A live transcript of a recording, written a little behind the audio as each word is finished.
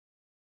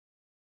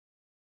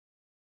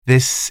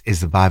This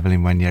is the Bible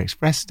in 1 Year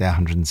Express, Day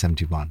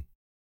 171.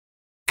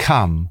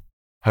 Come,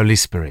 Holy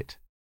Spirit.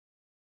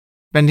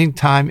 Spending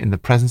time in the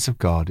presence of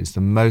God is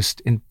the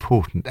most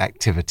important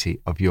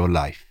activity of your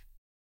life.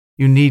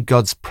 You need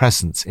God's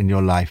presence in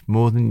your life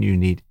more than you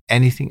need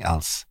anything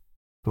else.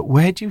 But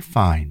where do you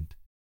find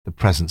the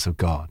presence of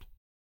God?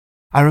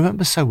 I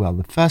remember so well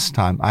the first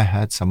time I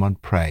heard someone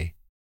pray,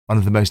 one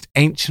of the most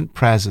ancient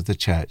prayers of the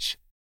church,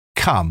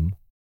 Come,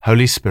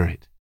 Holy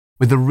Spirit,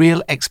 with the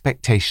real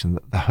expectation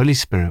that the Holy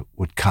Spirit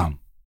would come.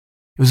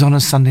 It was on a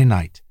Sunday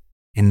night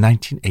in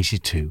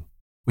 1982.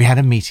 We had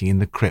a meeting in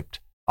the crypt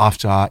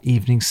after our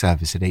evening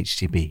service at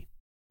HTB.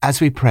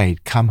 As we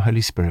prayed, Come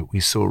Holy Spirit, we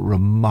saw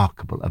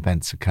remarkable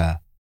events occur.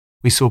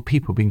 We saw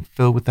people being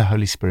filled with the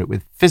Holy Spirit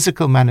with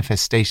physical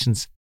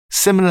manifestations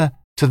similar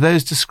to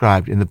those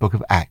described in the book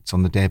of Acts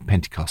on the day of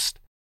Pentecost.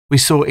 We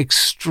saw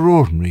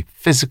extraordinary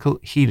physical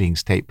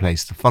healings take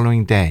place the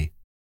following day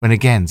when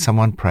again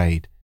someone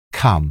prayed,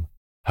 Come,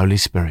 Holy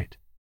Spirit.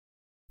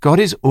 God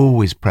is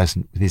always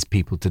present with his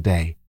people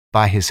today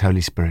by his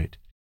Holy Spirit.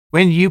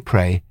 When you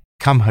pray,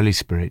 Come Holy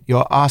Spirit,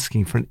 you're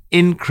asking for an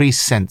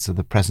increased sense of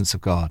the presence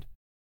of God.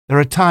 There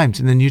are times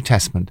in the New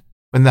Testament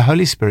when the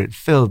Holy Spirit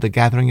filled the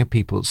gathering of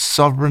people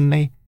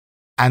sovereignly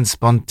and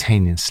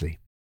spontaneously.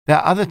 There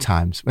are other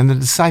times when the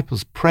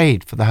disciples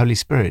prayed for the Holy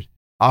Spirit.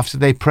 After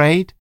they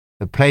prayed,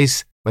 the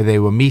place where they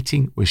were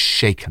meeting was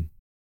shaken,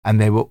 and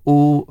they were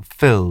all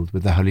filled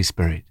with the Holy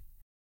Spirit.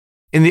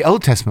 In the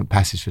Old Testament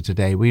passage for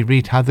today, we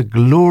read how the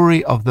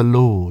glory of the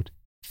Lord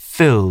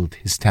filled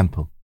his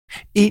temple.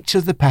 Each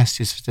of the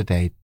passages for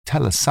today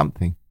tell us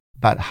something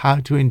about how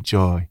to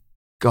enjoy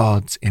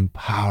God's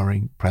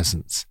empowering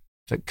presence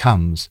that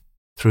comes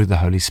through the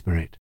Holy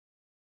Spirit.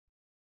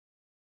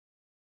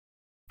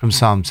 From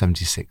Psalm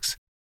 76.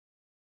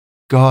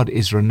 God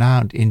is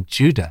renowned in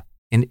Judah.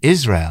 In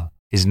Israel,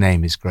 his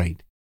name is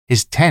great.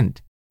 His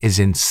tent is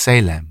in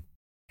Salem,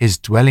 his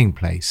dwelling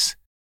place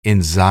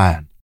in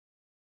Zion.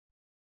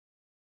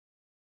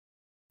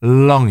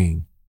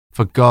 Longing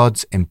for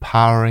God's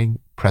empowering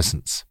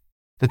presence.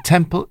 The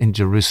temple in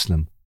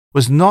Jerusalem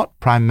was not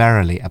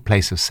primarily a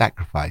place of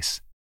sacrifice,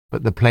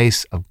 but the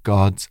place of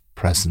God's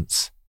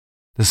presence.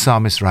 The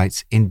psalmist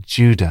writes, In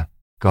Judah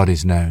God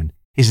is known.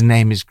 His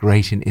name is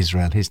great in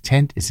Israel. His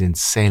tent is in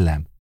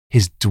Salem,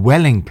 his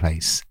dwelling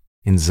place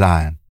in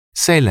Zion.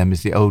 Salem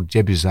is the old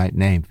Jebusite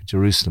name for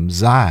Jerusalem.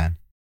 Zion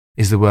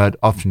is the word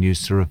often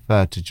used to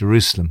refer to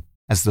Jerusalem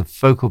as the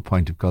focal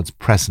point of God's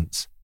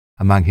presence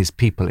among his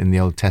people in the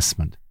Old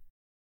Testament.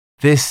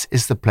 This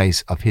is the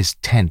place of his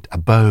tent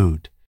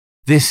abode.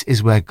 This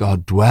is where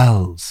God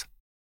dwells.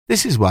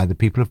 This is why the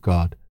people of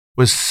God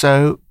were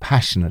so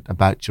passionate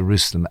about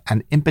Jerusalem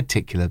and in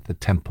particular the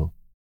temple.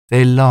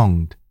 They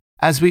longed,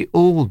 as we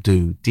all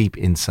do deep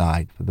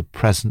inside, for the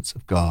presence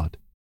of God.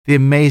 The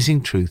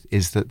amazing truth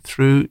is that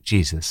through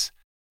Jesus,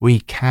 we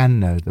can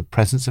know the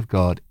presence of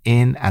God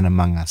in and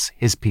among us,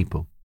 his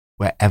people,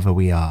 wherever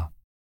we are.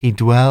 He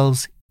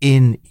dwells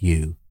in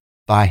you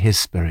by his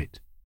Spirit.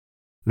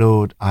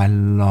 Lord, I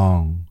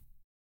long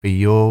for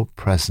your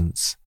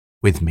presence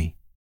with me.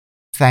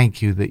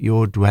 Thank you that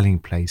your dwelling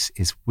place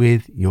is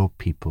with your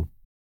people.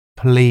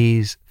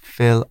 Please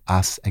fill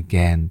us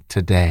again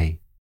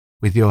today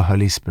with your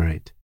Holy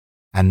Spirit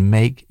and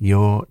make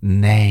your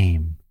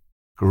name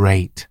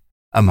great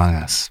among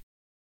us.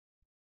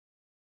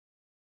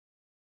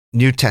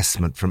 New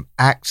Testament from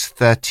Acts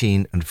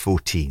 13 and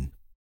 14.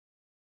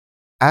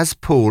 As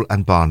Paul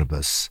and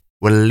Barnabas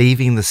were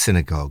leaving the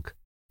synagogue,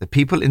 the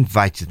people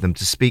invited them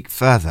to speak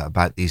further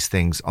about these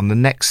things on the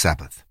next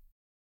Sabbath.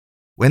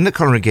 When the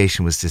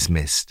congregation was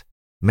dismissed,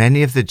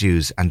 many of the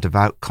Jews and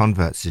devout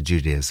converts to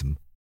Judaism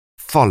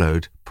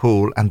followed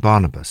Paul and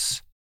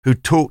Barnabas, who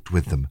talked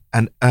with them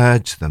and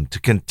urged them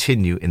to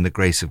continue in the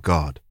grace of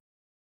God.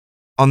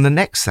 On the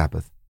next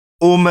Sabbath,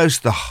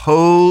 almost the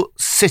whole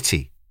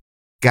city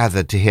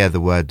gathered to hear the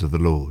word of the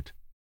Lord.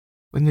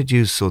 When the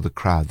Jews saw the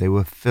crowd, they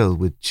were filled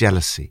with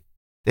jealousy.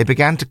 They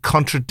began to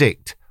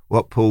contradict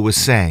what Paul was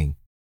saying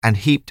and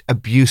heaped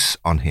abuse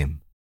on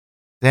him.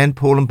 Then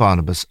Paul and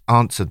Barnabas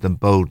answered them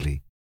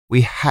boldly,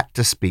 We had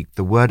to speak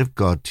the word of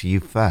God to you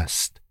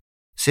first.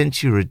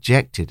 Since you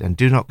rejected and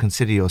do not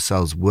consider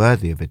yourselves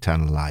worthy of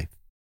eternal life,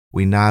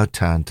 we now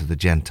turn to the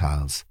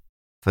Gentiles.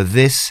 For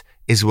this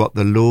is what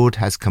the Lord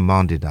has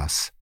commanded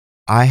us.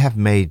 I have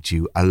made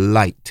you a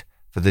light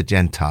for the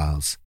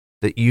Gentiles,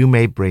 that you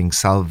may bring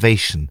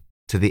salvation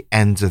to the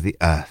ends of the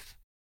earth.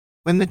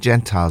 When the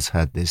Gentiles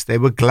heard this, they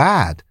were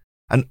glad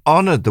and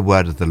honored the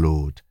word of the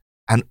Lord,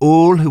 and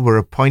all who were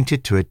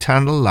appointed to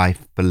eternal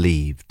life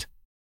believed.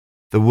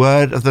 The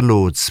word of the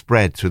Lord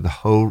spread through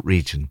the whole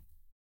region.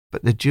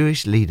 But the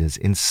Jewish leaders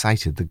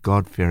incited the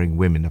God-fearing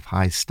women of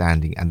high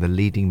standing and the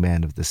leading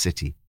men of the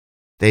city.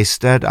 They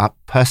stirred up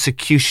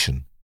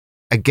persecution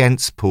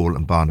against Paul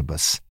and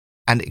Barnabas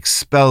and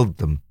expelled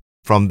them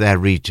from their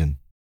region.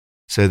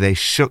 So they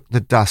shook the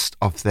dust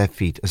off their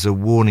feet as a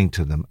warning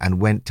to them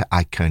and went to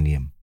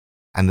Iconium.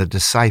 And the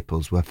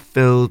disciples were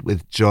filled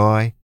with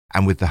joy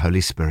and with the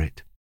Holy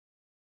Spirit.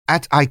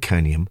 At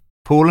Iconium,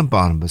 Paul and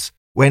Barnabas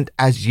went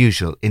as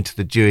usual into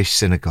the Jewish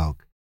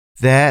synagogue.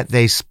 There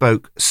they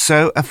spoke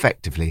so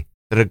effectively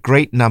that a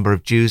great number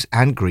of Jews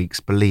and Greeks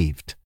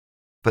believed.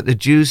 But the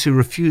Jews who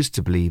refused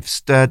to believe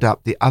stirred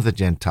up the other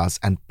Gentiles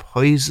and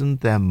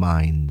poisoned their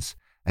minds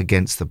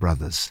against the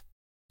brothers.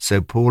 So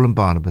Paul and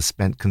Barnabas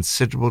spent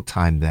considerable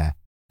time there,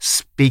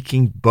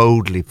 speaking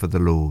boldly for the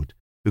Lord,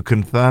 who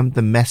confirmed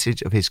the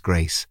message of his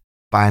grace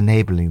by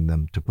enabling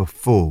them to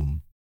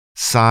perform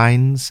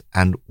signs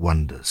and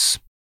wonders.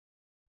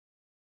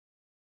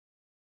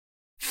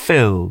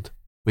 Filled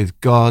with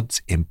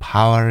God's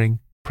empowering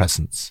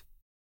presence.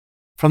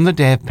 From the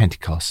day of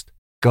Pentecost,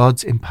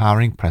 God's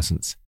empowering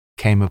presence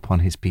came upon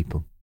his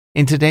people.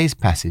 In today's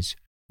passage,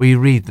 we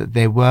read that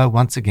they were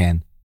once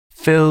again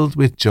filled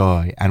with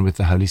joy and with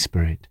the Holy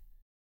Spirit.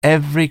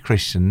 Every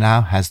Christian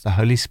now has the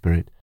Holy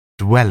Spirit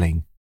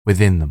dwelling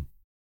within them.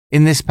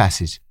 In this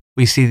passage,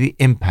 we see the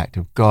impact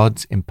of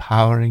God's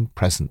empowering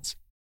presence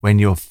when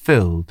you're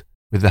filled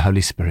with the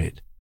Holy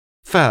Spirit.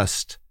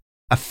 First,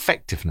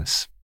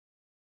 effectiveness.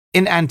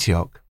 In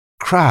Antioch,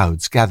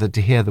 crowds gathered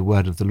to hear the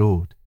word of the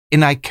Lord.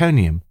 In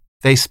Iconium,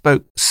 they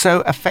spoke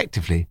so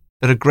effectively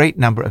that a great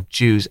number of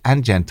Jews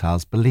and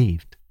Gentiles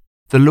believed.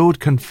 The Lord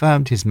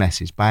confirmed his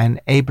message by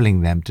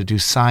enabling them to do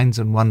signs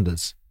and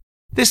wonders.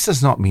 This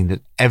does not mean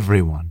that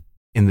everyone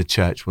in the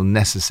church will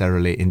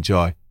necessarily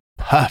enjoy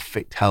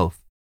perfect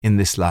health in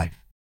this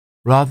life.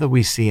 Rather,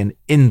 we see an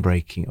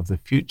inbreaking of the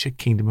future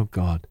kingdom of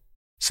God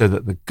so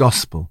that the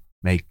gospel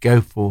may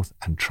go forth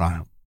and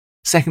triumph.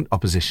 Second,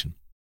 opposition.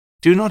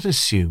 Do not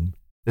assume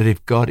that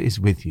if God is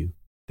with you,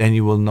 then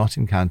you will not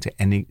encounter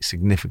any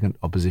significant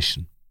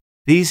opposition.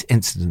 These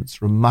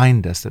incidents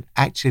remind us that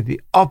actually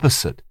the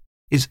opposite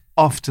is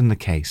often the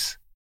case.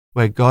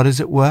 Where God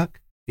is at work,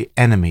 the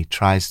enemy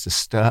tries to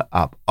stir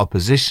up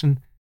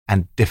opposition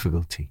and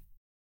difficulty.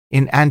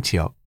 In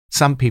Antioch,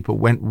 some people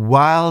went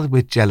wild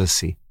with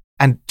jealousy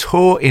and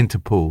tore into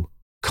Paul,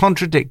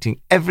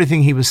 contradicting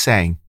everything he was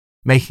saying,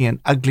 making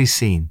an ugly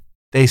scene.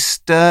 They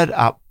stirred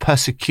up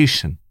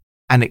persecution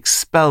and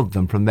expelled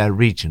them from their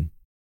region.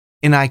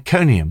 In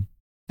Iconium,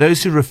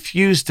 those who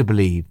refused to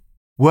believe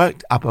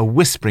worked up a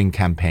whispering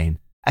campaign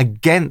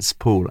against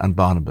Paul and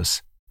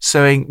Barnabas,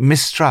 sowing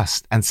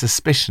mistrust and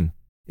suspicion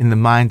in the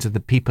minds of the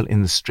people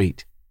in the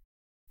street.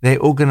 They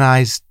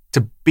organized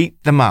to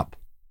beat them up.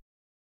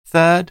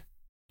 Third,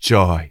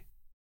 joy.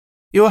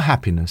 Your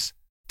happiness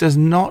does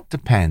not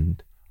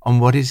depend on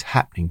what is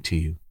happening to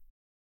you.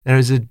 There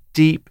is a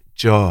deep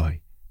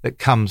joy that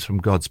comes from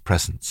God's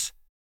presence.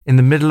 In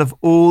the middle of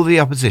all the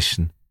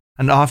opposition,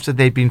 and after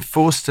they'd been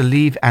forced to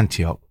leave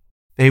Antioch,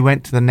 they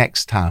went to the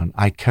next town,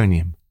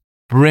 Iconium,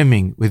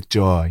 brimming with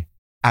joy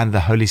and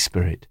the Holy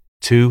Spirit,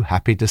 2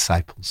 happy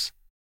disciples.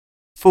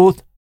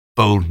 Fourth,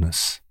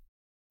 boldness.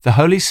 The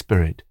Holy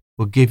Spirit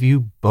will give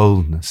you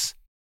boldness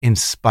in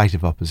spite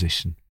of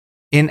opposition.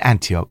 In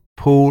Antioch,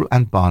 Paul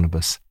and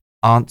Barnabas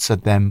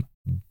answered them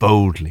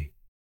boldly.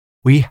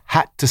 We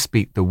had to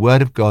speak the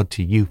word of God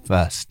to you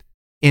first.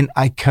 In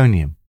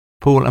Iconium,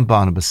 Paul and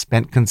Barnabas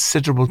spent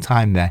considerable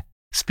time there,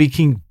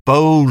 speaking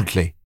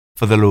boldly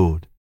for the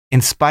Lord.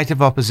 In spite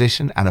of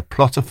opposition and a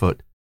plot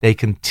afoot, they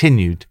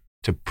continued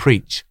to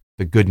preach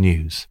the good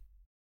news.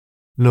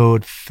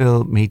 Lord,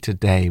 fill me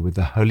today with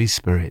the Holy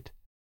Spirit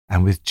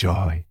and with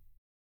joy.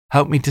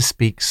 Help me to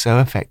speak so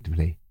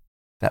effectively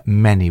that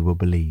many will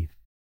believe.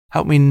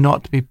 Help me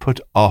not to be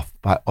put off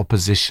by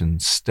opposition,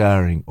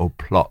 stirring, or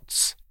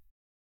plots.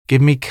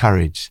 Give me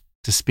courage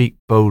to speak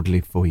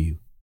boldly for you.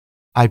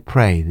 I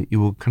pray that you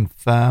will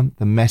confirm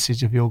the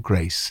message of your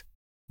grace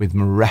with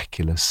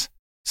miraculous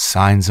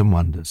signs and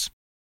wonders.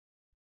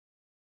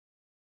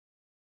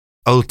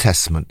 Old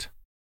Testament,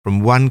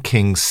 from 1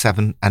 Kings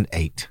 7 and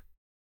 8.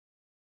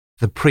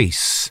 The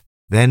priests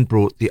then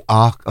brought the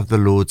Ark of the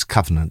Lord's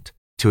covenant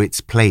to its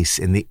place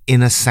in the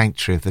inner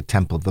sanctuary of the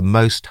temple, the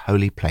most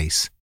holy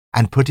place,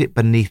 and put it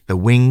beneath the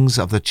wings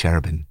of the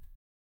cherubim.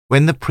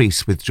 When the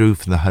priests withdrew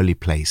from the holy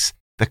place,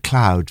 the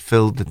cloud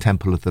filled the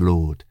temple of the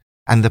Lord,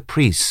 and the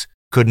priests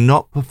could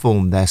not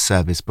perform their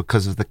service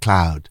because of the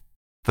cloud,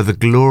 for the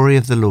glory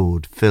of the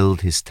Lord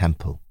filled his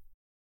temple.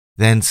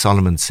 Then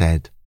Solomon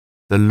said,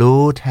 "The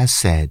Lord has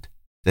said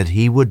that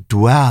he would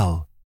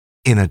dwell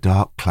in a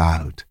dark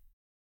cloud.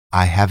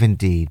 I have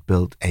indeed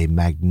built a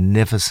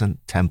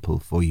magnificent temple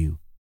for you,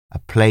 a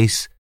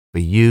place for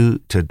you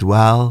to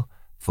dwell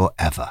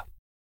forever."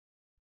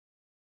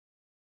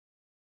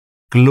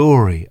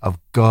 Glory of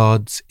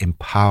God's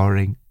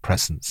empowering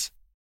presence.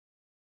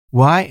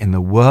 Why in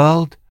the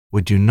world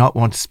would you not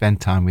want to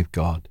spend time with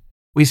God?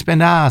 We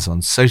spend hours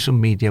on social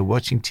media,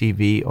 watching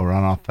TV, or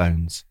on our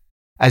phones.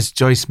 As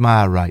Joyce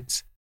Meyer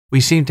writes,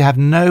 we seem to have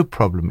no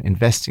problem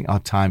investing our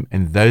time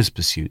in those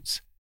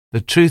pursuits.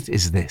 The truth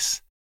is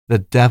this: the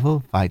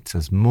devil fights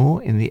us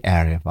more in the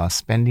area of our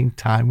spending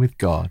time with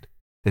God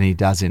than he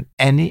does in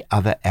any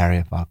other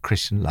area of our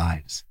Christian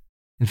lives.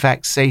 In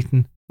fact,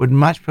 Satan would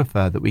much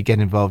prefer that we get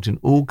involved in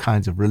all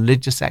kinds of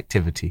religious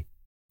activity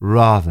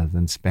rather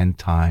than spend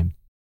time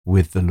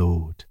with the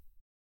Lord.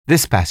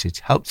 This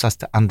passage helps us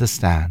to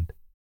understand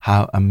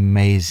how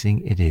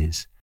amazing it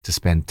is to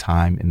spend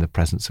time in the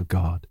presence of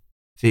God,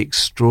 the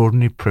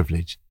extraordinary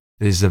privilege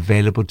that is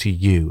available to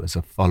you as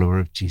a follower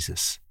of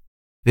Jesus.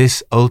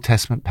 This Old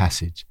Testament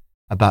passage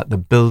about the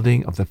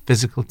building of the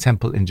physical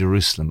temple in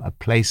Jerusalem, a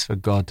place for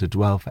God to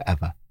dwell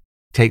forever,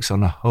 takes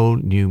on a whole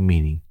new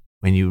meaning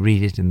when you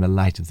read it in the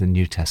light of the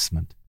New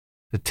Testament.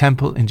 The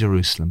temple in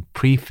Jerusalem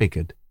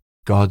prefigured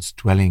God's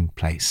dwelling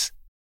place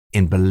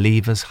in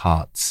believers'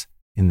 hearts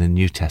in the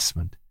New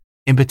Testament.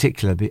 In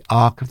particular, the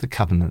Ark of the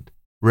Covenant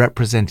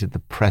represented the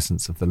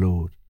presence of the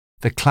Lord.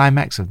 The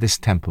climax of this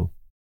temple,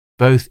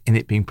 both in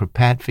it being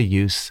prepared for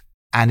use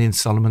and in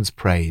Solomon's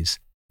praise,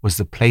 was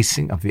the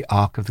placing of the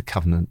Ark of the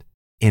Covenant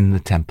in the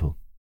temple.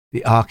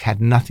 The Ark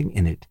had nothing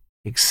in it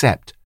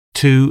except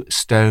 2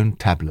 stone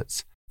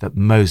tablets that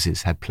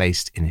Moses had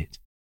placed in it.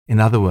 In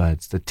other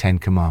words, the 10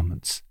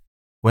 Commandments.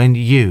 When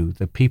you,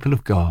 the people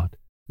of God,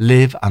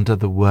 live under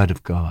the Word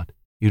of God,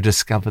 you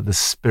discover the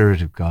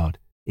Spirit of God,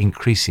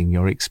 increasing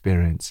your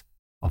experience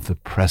of the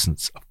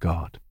presence of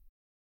God.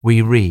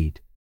 We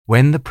read,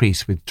 when the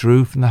priests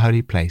withdrew from the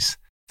holy place,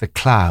 the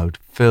cloud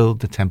filled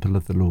the temple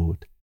of the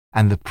Lord,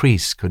 and the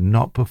priests could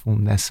not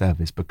perform their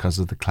service because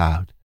of the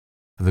cloud,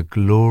 for the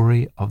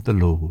glory of the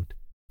Lord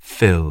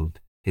filled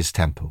his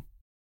temple.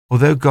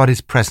 Although God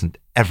is present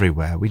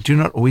everywhere, we do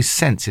not always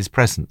sense his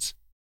presence.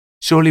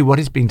 Surely what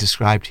is being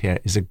described here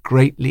is a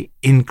greatly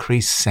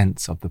increased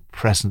sense of the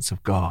presence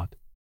of God.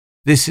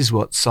 This is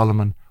what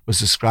Solomon was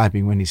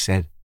describing when he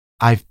said,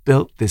 I've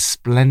built this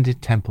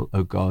splendid temple,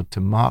 O God,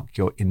 to mark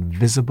your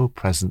invisible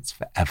presence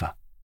forever.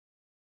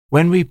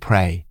 When we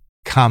pray,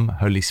 come,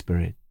 Holy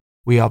Spirit,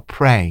 we are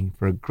praying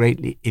for a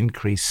greatly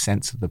increased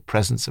sense of the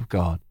presence of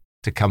God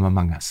to come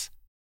among us.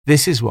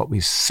 This is what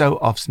we so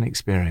often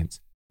experience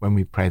when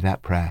we pray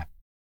that prayer.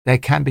 There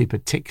can be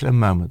particular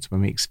moments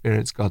when we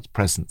experience God's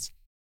presence,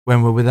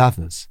 when we're with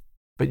others,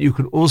 but you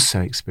could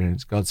also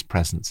experience God's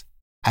presence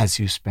as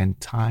you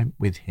spend time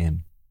with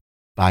him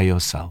by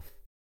yourself.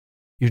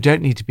 You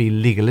don't need to be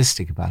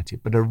legalistic about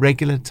it, but a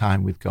regular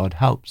time with God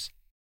helps.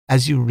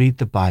 As you read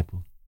the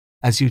Bible,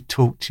 as you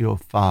talk to your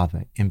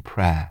Father in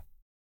prayer,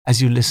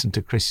 as you listen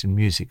to Christian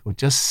music, or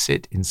just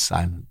sit in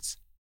silence,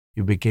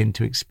 you begin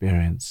to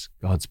experience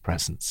God's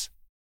presence.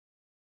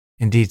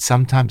 Indeed,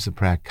 sometimes the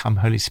prayer, Come,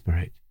 Holy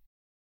Spirit,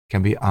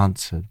 can be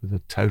answered with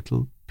a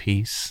total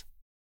peace,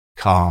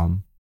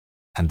 calm,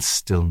 and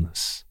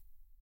stillness.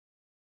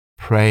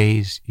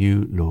 Praise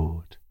you,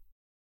 Lord,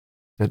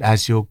 that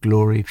as your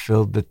glory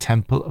filled the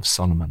temple of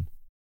Solomon,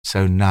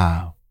 so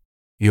now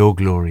your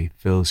glory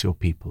fills your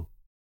people.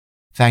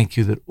 Thank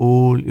you that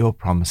all your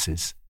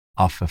promises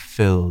are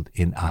fulfilled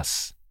in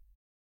us.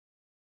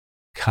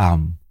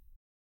 Come,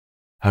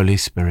 Holy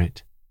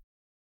Spirit,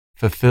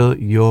 fulfill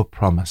your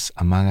promise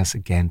among us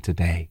again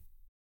today.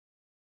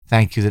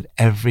 Thank you that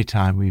every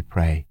time we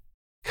pray,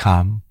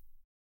 Come,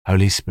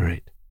 Holy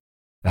Spirit,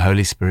 the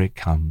Holy Spirit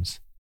comes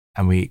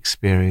and we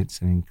experience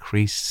an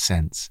increased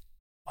sense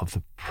of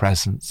the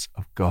presence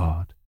of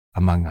God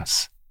among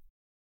us.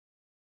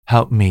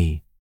 Help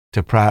me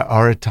to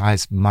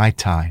prioritize my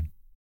time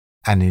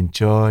and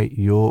enjoy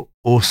your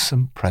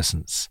awesome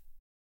presence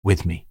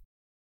with me.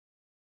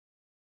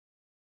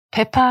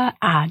 Pippa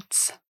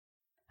adds,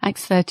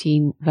 Acts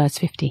 13, verse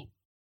 50.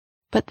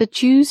 But the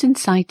Jews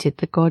incited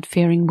the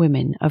God-fearing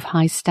women of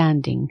high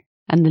standing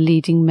and the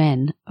leading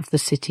men of the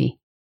city.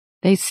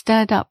 They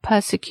stirred up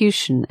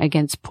persecution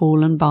against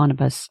Paul and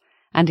Barnabas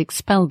and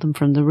expelled them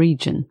from the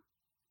region.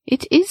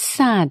 It is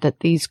sad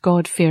that these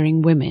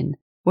God-fearing women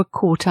were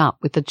caught up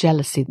with the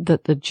jealousy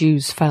that the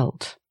Jews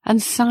felt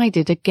and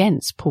sided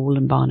against Paul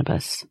and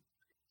Barnabas.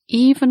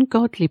 Even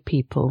godly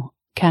people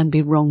can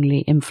be wrongly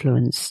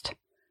influenced.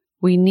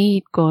 We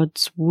need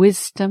God's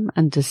wisdom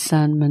and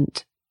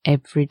discernment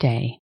every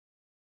day.